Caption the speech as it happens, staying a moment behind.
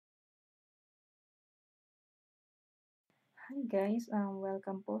Hi guys,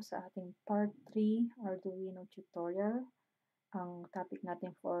 welcome po sa ating part 3 Arduino tutorial. Ang topic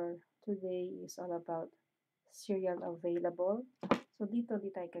natin for today is all about serial available. So dito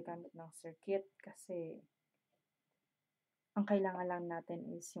di tayo gagamit ng circuit kasi ang kailangan lang natin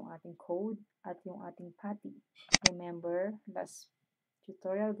is yung ating code at yung ating PATI. Remember, last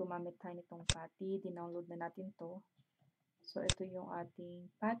tutorial gumamit tayo nitong PATI, dinownload na natin to. So ito yung ating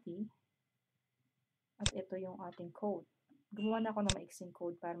PATI at ito yung ating code. Gumawa na ako ng maiksing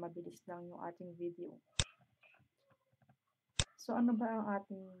code para mabilis lang yung ating video. So, ano ba ang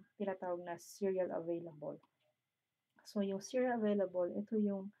ating tinatawag na serial available? So, yung serial available, ito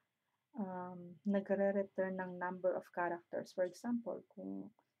yung nagre-return ng number of characters. For example, kung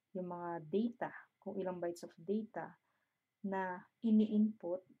yung mga data, kung ilang bytes of data na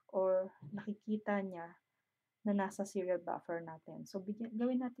ini-input or nakikita niya na nasa serial buffer natin. So,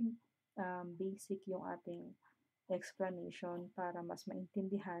 gawin natin basic yung ating explanation para mas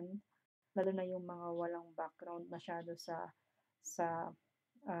maintindihan, lalo na yung mga walang background masyado sa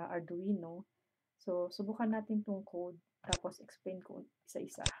Arduino. So, subukan natin tong code, tapos explain ko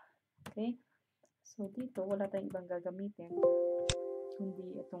isa-isa. Okay? So, dito, wala tayong ibang gagamitin,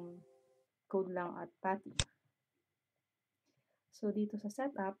 kundi itong code lang at PATI. So, dito sa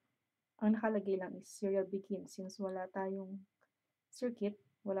setup, ang nakalagay lang is serial begin. Since wala tayong circuit,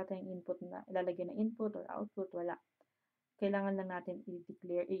 wala tayong input na ilalagay na input or output, wala. Kailangan lang natin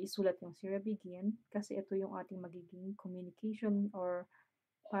i-declare, isulat yung serial begin kasi ito yung ating magiging communication or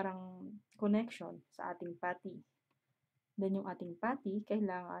parang connection sa ating PATI. Then yung ating PATI,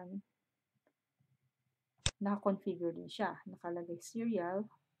 kailangan naka-configure din siya. Nakalagay serial,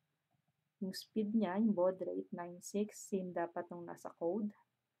 yung speed niya, yung baud rate, 96, same dapat nung nasa code.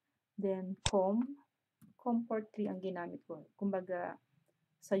 Then COM port 3 ang ginamit ko. Kumbaga,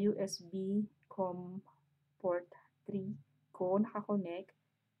 sa USB COM port 3 ko nakakonect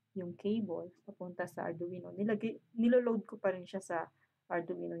yung cable papunta sa Arduino. Niloload ko pa rin siya sa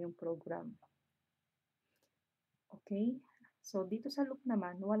Arduino yung program. Okay? So, dito sa loop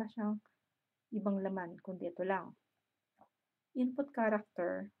naman, wala siyang ibang laman, kundi ito lang. Input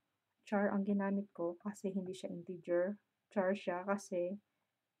character, char ang ginamit ko kasi hindi siya integer. Char siya kasi,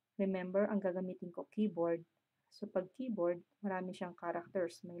 remember, ang gagamitin ko keyboard. So, pag keyboard, marami siyang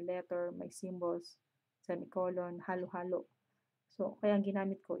characters. May letter, may symbols, semicolon, halo-halo. So, kaya ang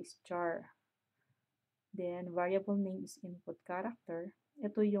ginamit ko is char. Then, variable name is input character.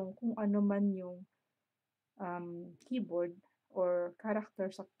 Ito yung kung ano man yung keyboard or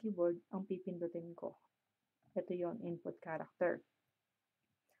character sa keyboard ang pipindutin ko. Ito yung input character.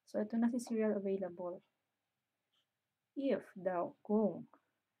 So, ito na si serial available. If daw, kung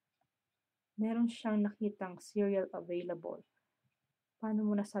meron siyang nakitang serial available, paano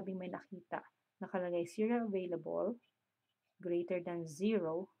mo nasabing may nakita? Nakalagay serial available, greater than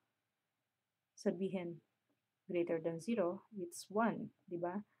 0, sabihin, greater than 0, it's 1, di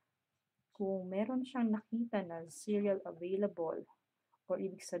ba? Kung meron siyang nakita na serial available, or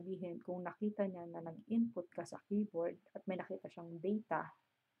ibig sabihin, kung nakita niya na nag-input ka sa keyboard at may nakita siyang data,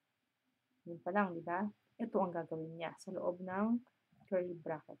 yun pa lang, di ba? Ito ang gagawin niya sa loob ng curly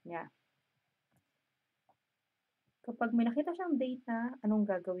bracket niya. Kapag may nakita siyang data, anong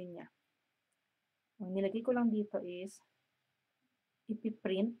gagawin niya? Ang nilagay ko lang dito is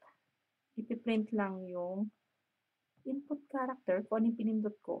ipiprint lang yung input character kung anong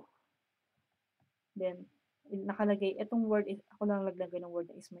pinindot ko. Then, nakalagay, itong word, ako lang naglagay ng word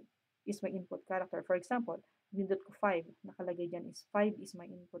na is my input character. For example, pinindot ko 5, nakalagay dyan is 5 is my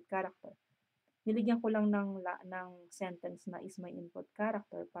input character. Niligyan ko lang ng sentence na is my input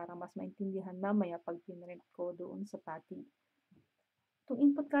character para mas maintindihan mamaya pag pinrint ko doon sa PATI. Itong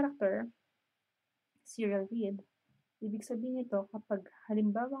input character, serial read, ibig sabihin nito kapag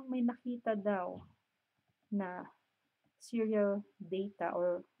halimbawa may nakita daw na serial data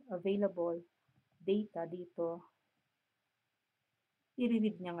or available data dito,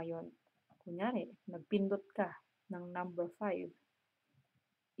 i-read niya ngayon. Kunyari, nagpindot ka ng number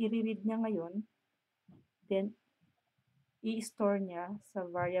 5, i-read niya ngayon, then i-store niya sa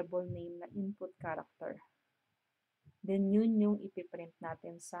variable name na input character. Then yun yung ipiprint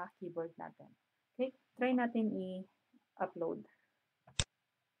natin sa keyboard natin. Okay, try natin i-upload.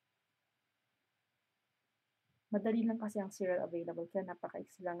 Madali lang kasi ang serial available, kaya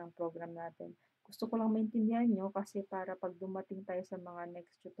napaka-easy lang ng program natin. Gusto ko lang maintindihan nyo kasi para pag dumating tayo sa mga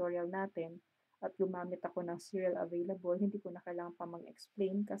next tutorial natin at gumamit ako ng serial available, hindi ko na kailangan pa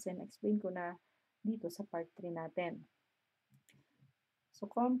mag-explain kasi na-explain ko na dito sa part 3 natin. So,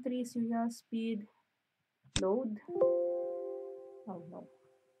 COM3 serial speed load. Oh no.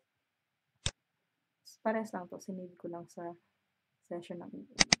 Pares lang to, sinave ko lang sa session ng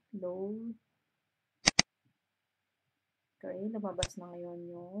load. Okay, lumabas na ngayon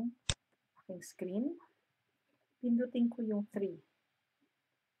yung aking screen. Pindutin ko yung 3.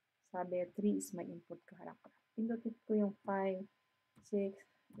 Sabi, 3 is my input character. Pindutin ko yung 5, 6,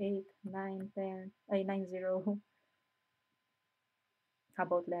 8, 9, 10, ay 9, 0.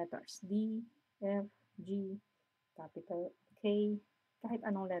 About letters? D, F, G, capital K, kahit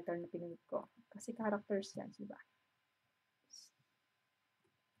anong letter na pinindot ko. Kasi characters yan, diba?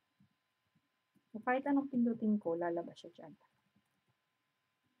 So, kahit anong pindutin ko, lalabas siya dyan.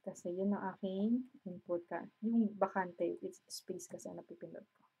 Kasi yun ang aking input ka. Yung bakante, it's space kasi ang napipindot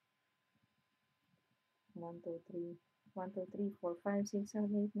ko. 1, 2, 3, 1, 2, 3, 4, 5, 6,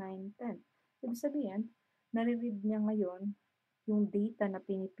 7, 8, 9, 10. Ibig sabihin, nare-read niya ngayon yung data na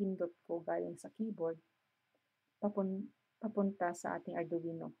pinipindot ko galing sa keyboard papunta sa ating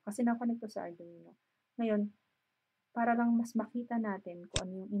Arduino. Kasi na-connect ko sa Arduino. Ngayon, para lang mas makita natin kung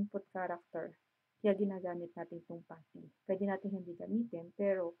ano yung input character, kaya ginagamit natin itong PART3. Pwede natin hindi gamitin,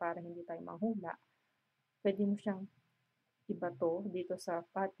 pero para hindi tayo manghula, pwede mo siyang ibato dito sa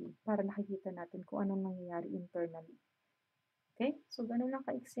PART3 para nakikita natin kung anong nangyayari internally. Okay? So, ganun lang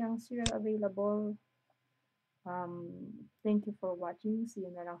kaiksi ang serial available. Thank you for watching. See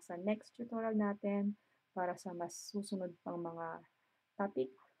you na lang sa next tutorial natin para sa mas susunod pang mga topic.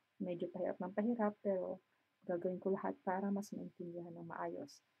 Medyo pahirap ng pahirap, pero gagawin ko lahat para mas maintindihan ng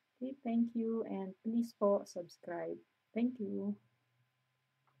maayos. Okay, thank you and please po subscribe. Thank you.